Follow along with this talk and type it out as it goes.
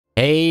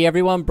Hey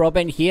everyone,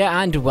 Broadbent here,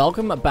 and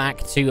welcome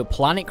back to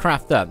Planet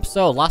Crafter.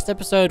 So, last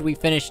episode we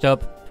finished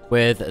up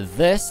with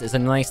this. It's a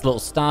nice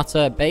little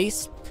starter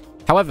base.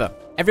 However,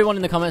 everyone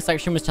in the comment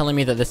section was telling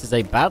me that this is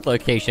a bad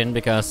location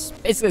because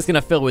basically it's going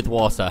to fill with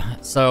water.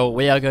 So,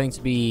 we are going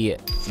to be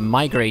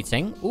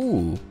migrating.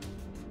 Ooh,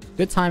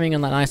 good timing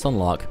on that nice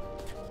unlock.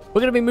 We're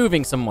going to be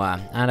moving somewhere,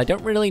 and I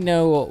don't really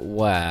know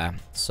where.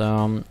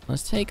 So,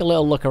 let's take a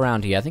little look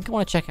around here. I think I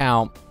want to check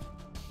out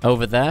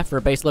over there for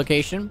a base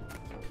location.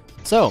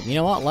 So, you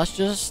know what? Let's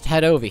just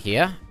head over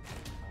here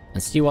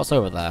and see what's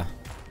over there.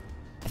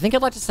 I think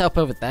I'd like to set up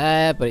over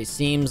there, but it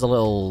seems a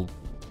little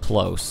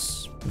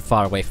close and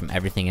far away from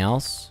everything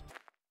else.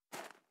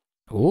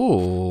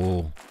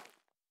 Ooh.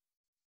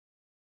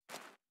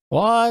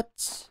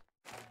 What?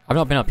 I've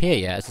not been up here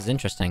yet. This is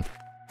interesting.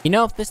 You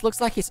know, this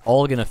looks like it's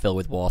all gonna fill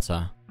with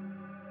water.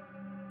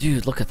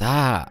 Dude, look at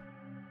that.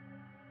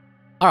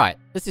 Alright,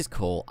 this is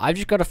cool. I've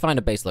just got to find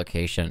a base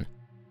location.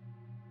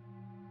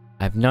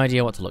 I have no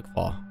idea what to look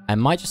for. I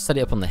might just set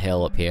it up on the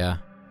hill up here.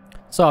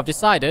 So I've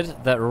decided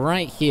that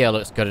right here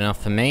looks good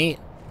enough for me,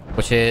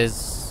 which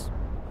is...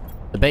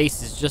 the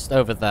base is just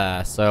over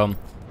there, so...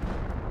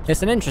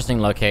 it's an interesting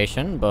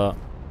location, but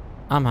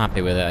I'm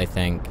happy with it, I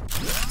think.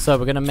 So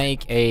we're gonna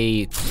make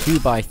a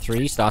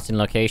 2x3 starting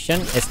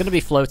location. It's gonna be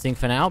floating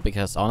for now,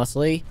 because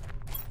honestly,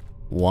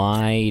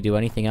 why do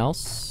anything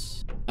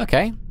else?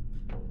 Okay.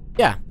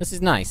 Yeah, this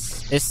is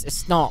nice.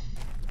 It's not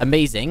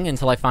amazing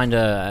until I find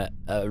a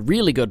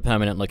really good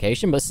permanent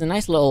location, but it's a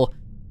nice little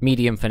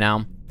medium for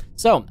now.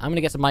 So, I'm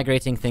gonna get some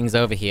migrating things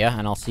over here,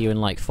 and I'll see you in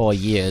like 4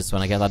 years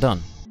when I get that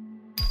done.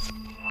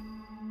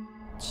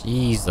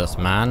 Jesus,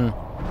 man.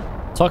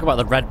 Talk about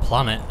the red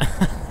planet.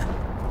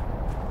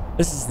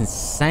 This is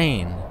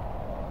insane.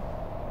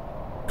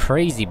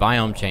 Crazy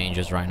biome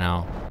changes right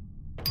now.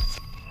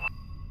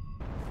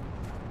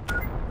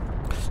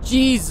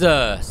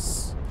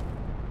 Jesus!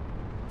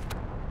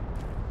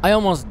 I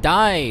almost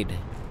died.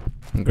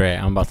 Great,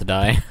 I'm about to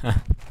die.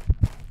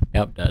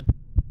 Yep, dead.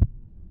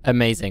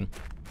 Amazing.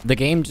 The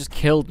game just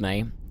killed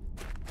me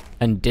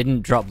and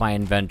didn't drop my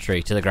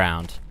inventory to the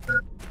ground.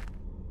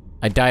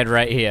 I died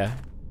right here.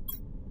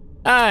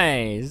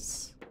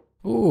 Nice!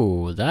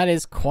 Ooh, that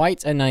is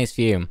quite a nice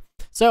view.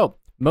 So,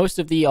 most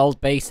of the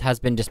old base has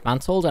been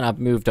dismantled and I've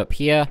moved up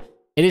here.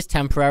 It is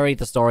temporary,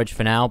 the storage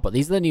for now, but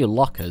these are the new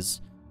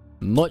lockers.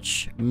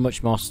 Much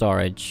more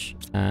storage.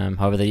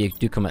 However, they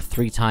do come at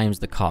 3 times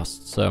the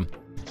cost, so...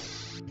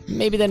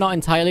 maybe they're not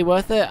entirely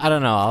worth it. I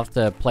don't know. I'll have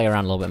to play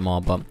around a little bit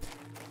more, but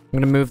I'm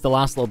going to move the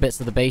last little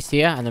bits of the base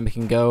here, and then we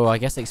can go, I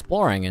guess,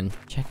 exploring and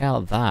check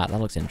out that. That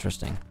looks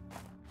interesting.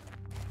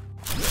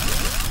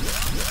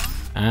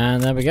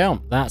 And there we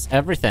go. That's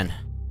everything.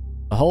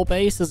 The whole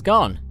base is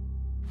gone.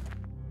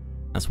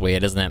 That's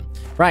weird, isn't it?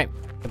 Right.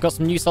 I've got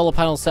some new solar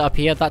panels set up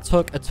here. That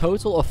took a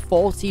total of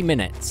 40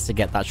 minutes to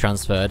get that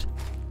transferred.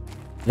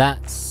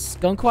 That's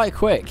gone quite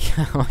quick.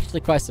 I'm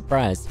actually quite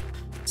surprised.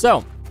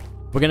 So...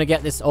 we're going to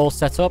get this all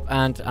set up,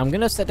 and I'm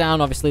going to set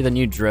down, obviously, the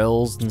new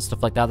drills and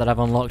stuff like that that I've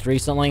unlocked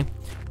recently.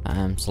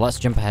 So let's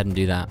jump ahead and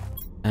do that.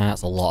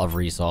 That's a lot of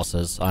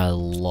resources. I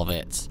love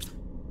it.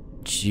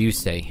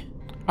 Juicy.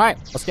 Alright,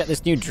 let's get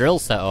this new drill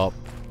set up.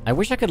 I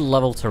wish I could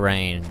level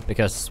terrain,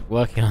 because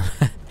working on...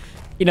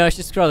 you know, it's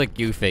just rather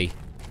goofy.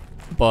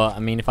 But, I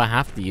mean, if I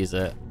have to use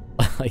it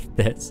like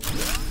this,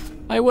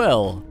 I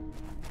will.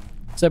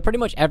 So pretty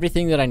much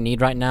everything that I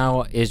need right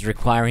now is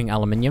requiring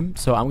aluminium.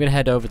 So I'm going to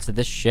head over to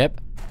this ship.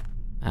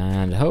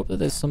 And hope that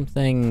there's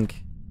something...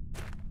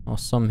 or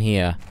some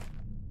here.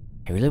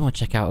 I really want to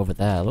check out over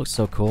there. It looks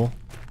so cool.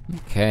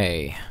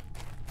 Okay.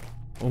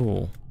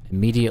 Oh,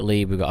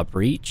 immediately we got a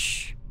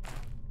breach.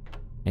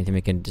 Anything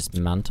we can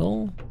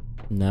dismantle?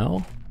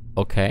 No?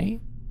 Okay.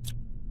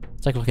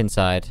 Let's take a look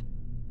inside.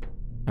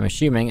 I'm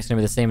assuming it's going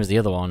to be the same as the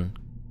other one,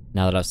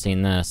 now that I've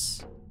seen this.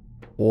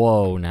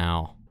 Whoa,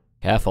 now.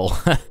 Careful.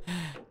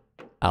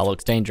 That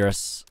looks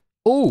dangerous.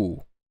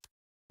 Ooh!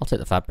 I'll take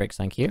the fabrics,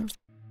 thank you.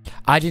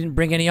 I didn't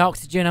bring any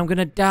oxygen, I'm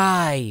gonna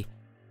die!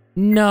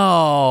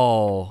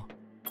 No!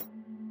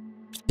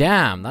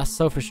 Damn, that's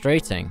so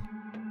frustrating.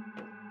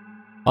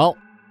 Well,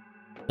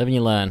 live and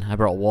you learn. I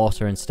brought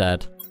water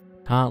instead.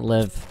 Can't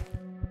live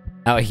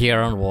out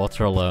here on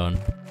water alone.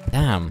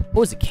 Damn.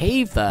 Oh, there's a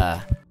cave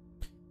there!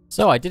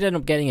 So, I did end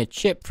up getting a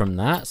chip from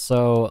that,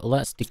 so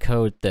let's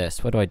decode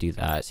this. Where do I do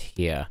that? It's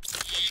here.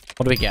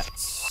 What do we get?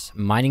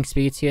 Mining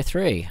speed tier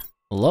 3.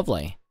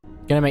 Lovely.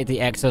 Gonna make the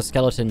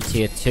exoskeleton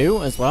tier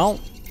 2 as well.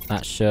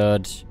 That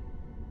should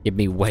give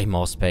me way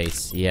more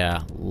space.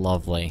 Yeah,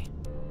 lovely.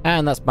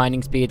 And that's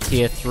mining speed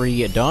tier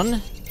 3 done.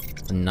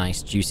 A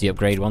nice juicy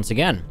upgrade once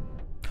again.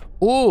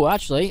 Ooh,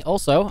 actually,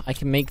 also, I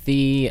can make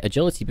the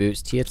agility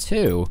boots tier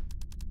 2.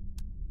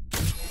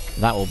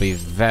 That will be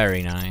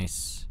very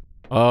nice.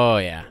 Oh,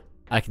 yeah.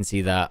 I can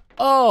see that.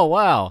 Oh,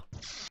 wow.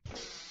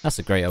 That's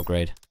a great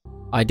upgrade.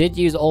 I did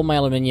use all my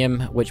aluminium,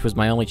 which was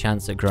my only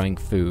chance at growing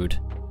food.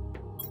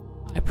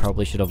 I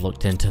probably should have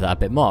looked into that a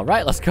bit more.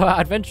 Right, let's go out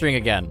adventuring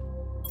again.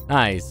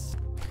 Nice.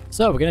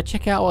 So, we're going to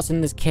check out what's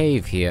in this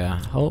cave here.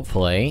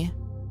 Hopefully,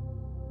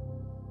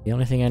 The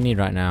only thing I need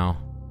right now.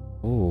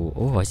 Ooh,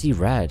 oh, I see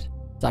red.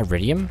 Is that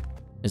iridium?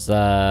 Is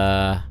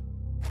there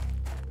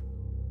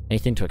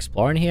anything to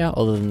explore in here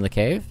other than the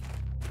cave?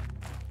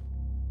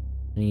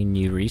 Any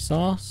new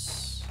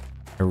resource?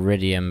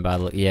 Iridium, by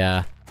the look.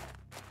 Yeah.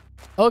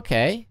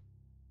 Okay.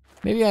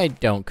 Maybe I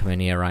don't come in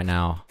here right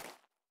now.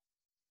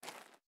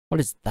 What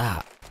is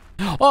that?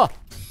 Oh!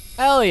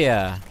 Hell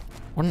yeah!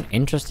 What an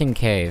interesting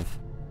cave.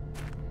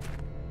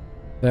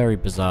 Very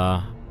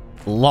bizarre.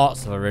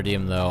 Lots of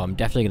iridium though. I'm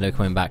definitely gonna be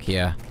coming back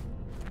here.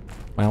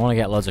 I want to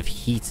get loads of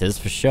heaters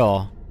for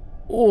sure.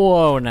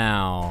 Whoa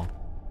now.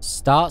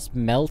 Starts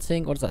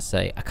melting? What does that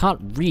say? I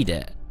can't read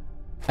it.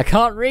 I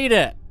can't read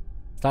it!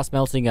 Starts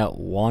melting at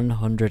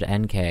 100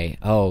 NK.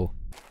 Oh.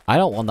 I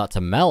don't want that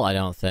to melt, I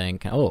don't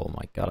think. Oh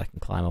my god, I can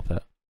climb up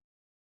it.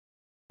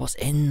 What's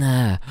in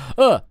there?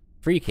 Ugh!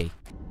 Freaky.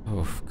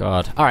 Oh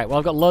god. Alright, well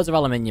I've got loads of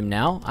aluminium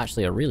now.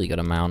 Actually a really good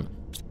amount.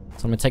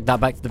 So I'm gonna take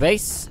that back to the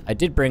base. I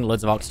did bring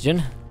loads of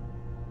oxygen.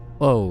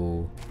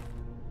 Whoa.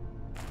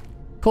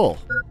 Cool.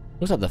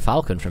 Looks like the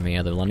Falcon from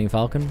here, the landing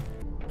Falcon.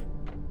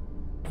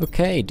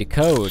 Okay,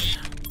 decode.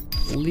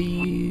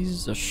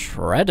 Please, a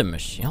shredder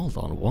machine. Hold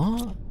on,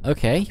 what?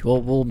 Okay,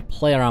 well, we'll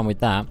play around with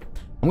that.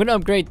 I'm going to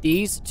upgrade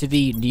these to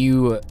the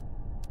new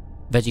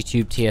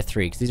VeggieTube tier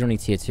 3, because these are only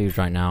tier 2s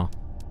right now.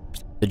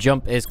 The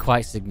jump is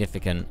quite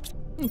significant.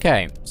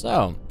 Okay,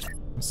 so,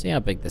 let's see how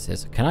big this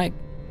is. Do I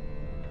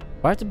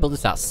have to build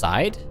this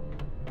outside?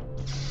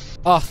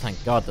 Oh,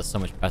 thank god, that's so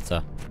much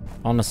better.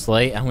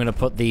 Honestly, I'm going to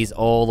put these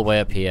all the way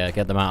up here,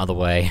 get them out of the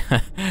way.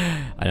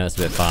 I know it's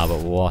a bit far,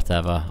 but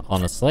whatever,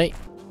 honestly.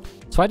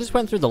 So I just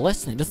went through the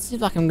list, and it doesn't seem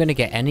like I'm going to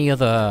get any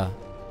other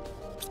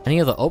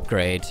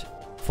upgrade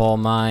for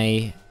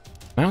my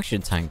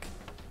oxygen tank.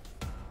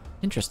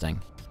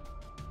 Interesting.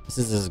 This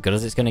is as good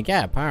as it's going to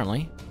get,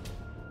 apparently.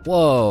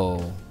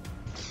 Whoa.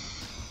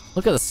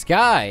 Look at the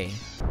sky.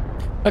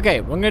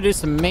 Okay, we're going to do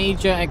some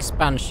major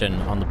expansion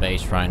on the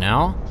base right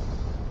now.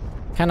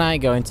 Can I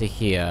go into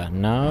here?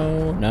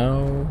 No,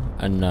 no,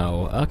 and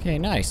no. Okay,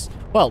 nice.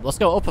 Well, let's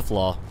go upper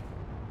floor.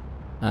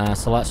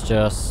 So let's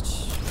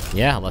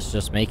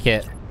just make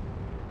it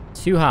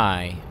too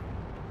high.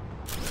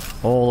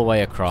 All the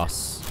way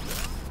across.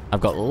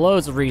 I've got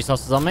loads of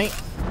resources on me.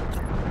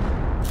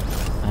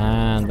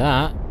 And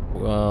that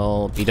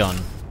will be done.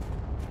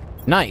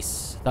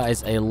 Nice. That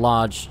is a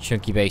large,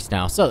 chunky base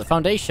now. So, the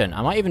foundation.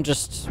 I might even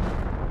just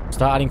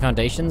start adding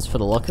foundations for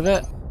the look of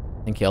it.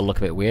 I think it'll look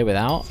a bit weird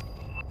without.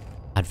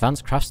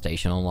 Advanced craft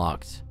station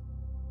unlocked.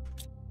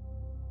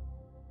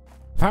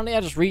 Apparently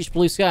I just reached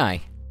blue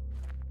sky.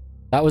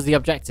 That was the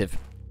objective.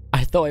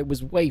 I thought it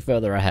was way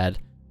further ahead.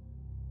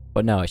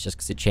 But no, it's just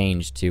because it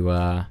changed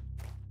to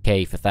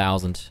K for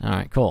 1000.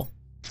 Alright, cool.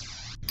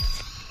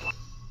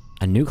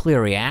 A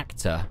nuclear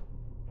reactor.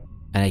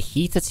 And a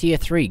heater tier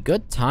 3.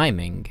 Good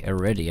timing.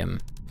 Iridium.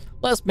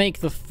 Let's make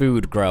the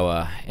food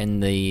grower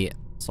in the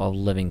sort of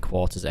living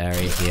quarters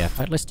area here. In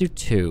fact, let's do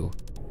 2.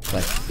 So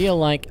I feel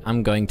like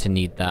I'm going to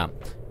need that.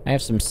 I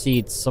have some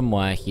seeds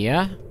somewhere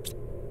here.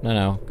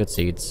 No, good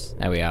seeds.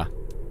 There we are.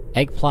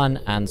 Eggplant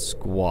and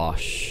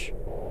squash.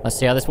 Let's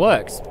see how this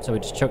works. So we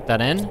just chuck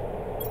that in.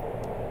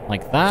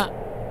 Like that.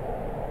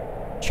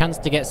 Chance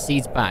to get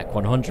seeds back,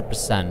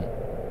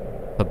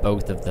 100% for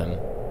both of them.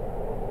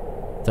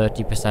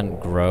 30%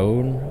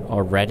 grown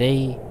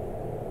already.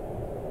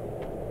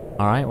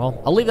 Alright, well,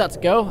 I'll leave that to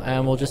go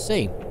and we'll just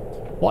see.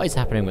 What is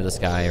happening with the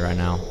sky right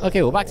now?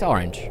 Okay, we're back to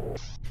orange.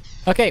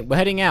 Okay, we're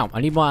heading out.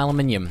 I need more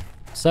aluminium.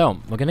 So,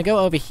 we're going to go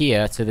over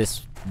here to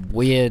this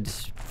weird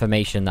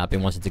formation that I've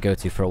been wanting to go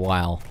to for a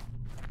while.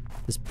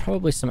 There's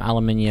probably some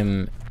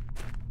aluminium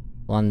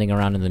landing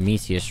around in the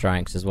meteor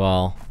strikes as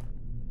well.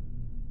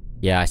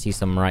 Yeah, I see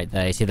some right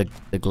there. You see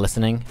the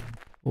glistening?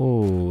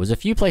 Ooh, there's a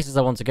few places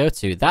I want to go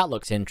to. That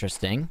looks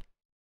interesting.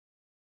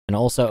 And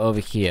also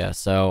over here,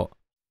 so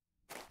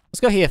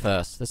let's go here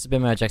first. This has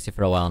been my objective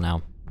for a while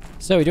now.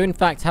 So, we do in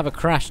fact have a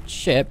crashed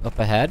ship up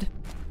ahead.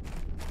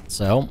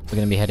 So, we're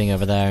going to be heading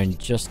over there in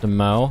just a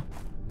mo.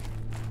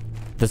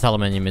 This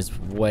aluminium is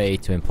way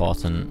too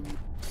important.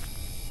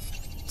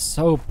 It's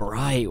so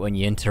bright when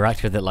you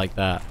interact with it like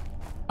that.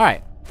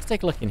 Alright, let's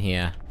take a look in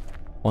here.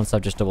 Once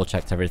I've just double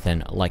checked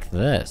everything like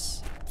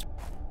this.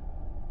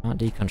 Can't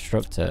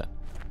deconstruct it.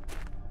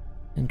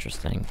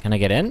 Interesting. Can I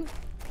get in?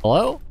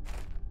 Hello?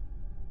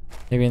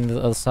 Maybe in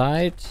the other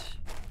side?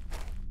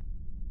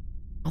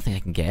 I don't think I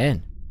can get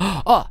in.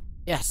 Oh!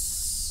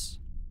 Yes!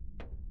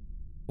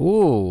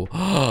 Ooh.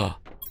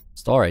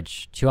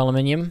 Storage. 2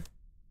 aluminium.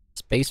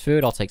 Space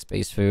food. I'll take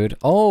space food.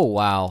 Oh,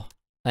 wow.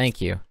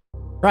 Thank you.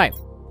 Right.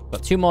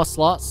 Got 2 more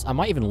slots. I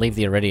might even leave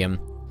the iridium.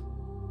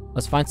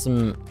 Let's find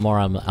some more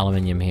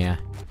aluminium here.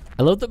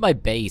 I love that my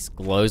base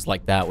glows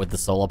like that with the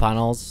solar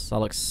panels. That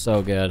looks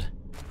so good.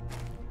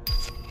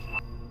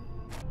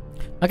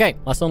 Okay,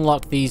 let's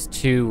unlock these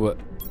 2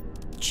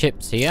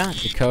 chips here.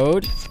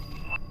 Decode.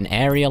 An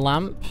area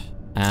lamp.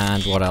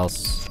 And what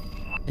else?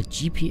 A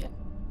GPS...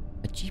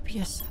 A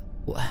GPS...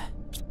 What?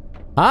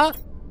 Huh?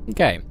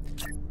 Okay.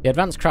 The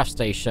advanced craft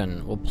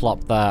station. We'll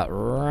plop that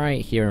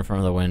right here in front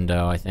of the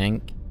window, I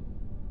think.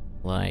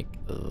 like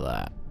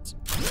that.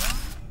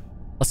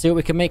 Let's see what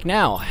we can make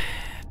now.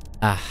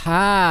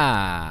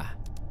 Aha!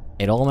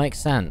 It all makes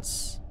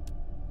sense.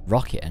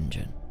 Rocket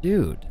engine.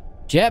 Dude.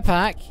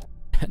 Jetpack?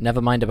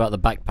 Never mind about the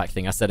backpack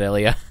thing I said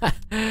earlier.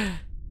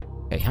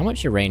 Okay, how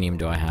much uranium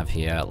do I have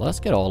here? Let's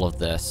get all of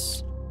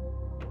this.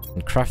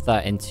 And craft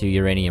that into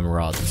uranium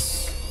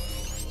rods.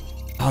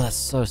 Oh, that's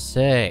so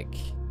sick.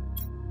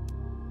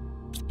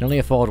 I can only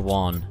afford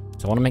one.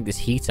 So I want to make this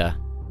heater.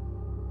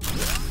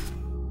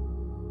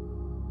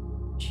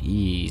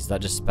 Jeez,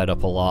 that just sped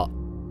up a lot.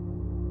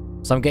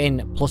 So I'm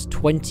getting plus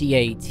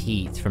 28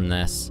 heat from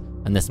this.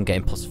 And this I'm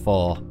getting plus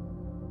 4.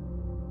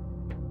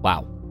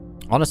 Wow.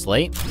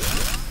 Honestly,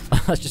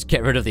 let's just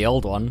get rid of the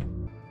old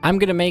one. I'm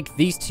gonna make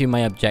these two my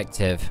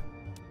objective.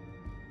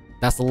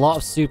 That's a lot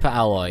of super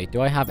alloy.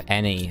 Do I have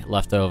any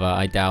left over?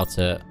 I doubt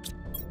it.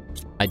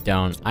 I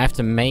don't. I have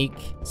to make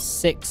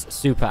 6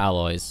 super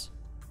alloys.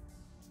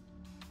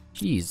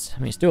 Jeez, I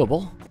mean, it's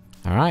doable.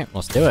 Alright,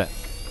 let's do it.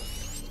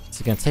 It's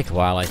gonna take a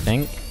while, I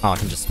think. Oh, I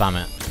can just spam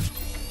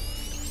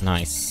it.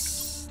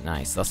 Nice.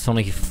 Nice, that's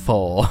only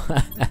 4.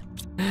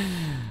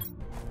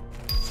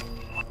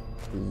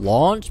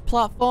 Launch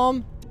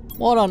platform?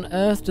 What on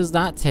earth does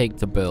that take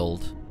to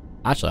build?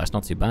 Actually, that's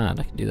not too bad.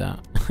 I can do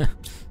that. I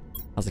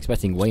was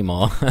expecting way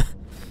more.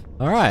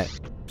 Alright.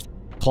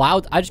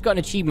 Cloud? I just got an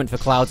achievement for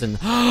clouds and...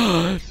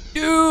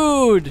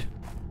 Dude!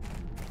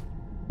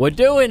 We're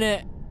doing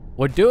it!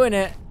 We're doing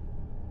it!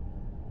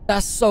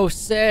 That's so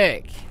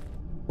sick!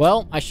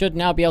 Well, I should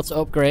now be able to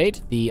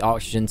upgrade the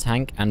oxygen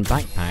tank and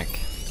backpack.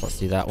 So let's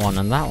do that one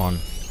and that one.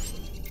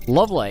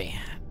 Lovely.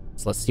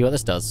 So let's see what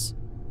this does.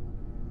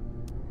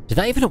 Did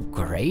that even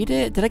upgrade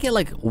it? Did I get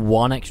like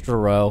 1 extra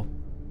row?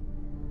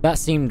 That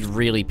seemed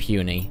really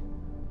puny.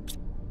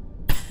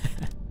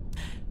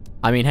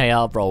 I mean, hey,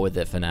 I'll roll with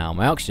it for now.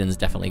 My oxygen's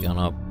definitely gone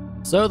up.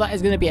 So that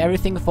is going to be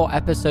everything for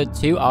episode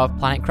 2 of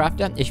Planet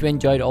Crafter. If you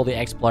enjoyed all the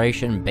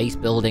exploration, base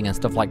building, and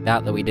stuff like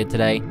that we did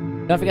today,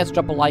 don't forget to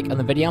drop a like on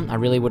the video. I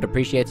really would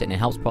appreciate it and it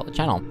helps support the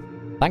channel.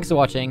 Thanks for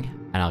watching,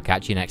 and I'll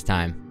catch you next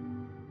time.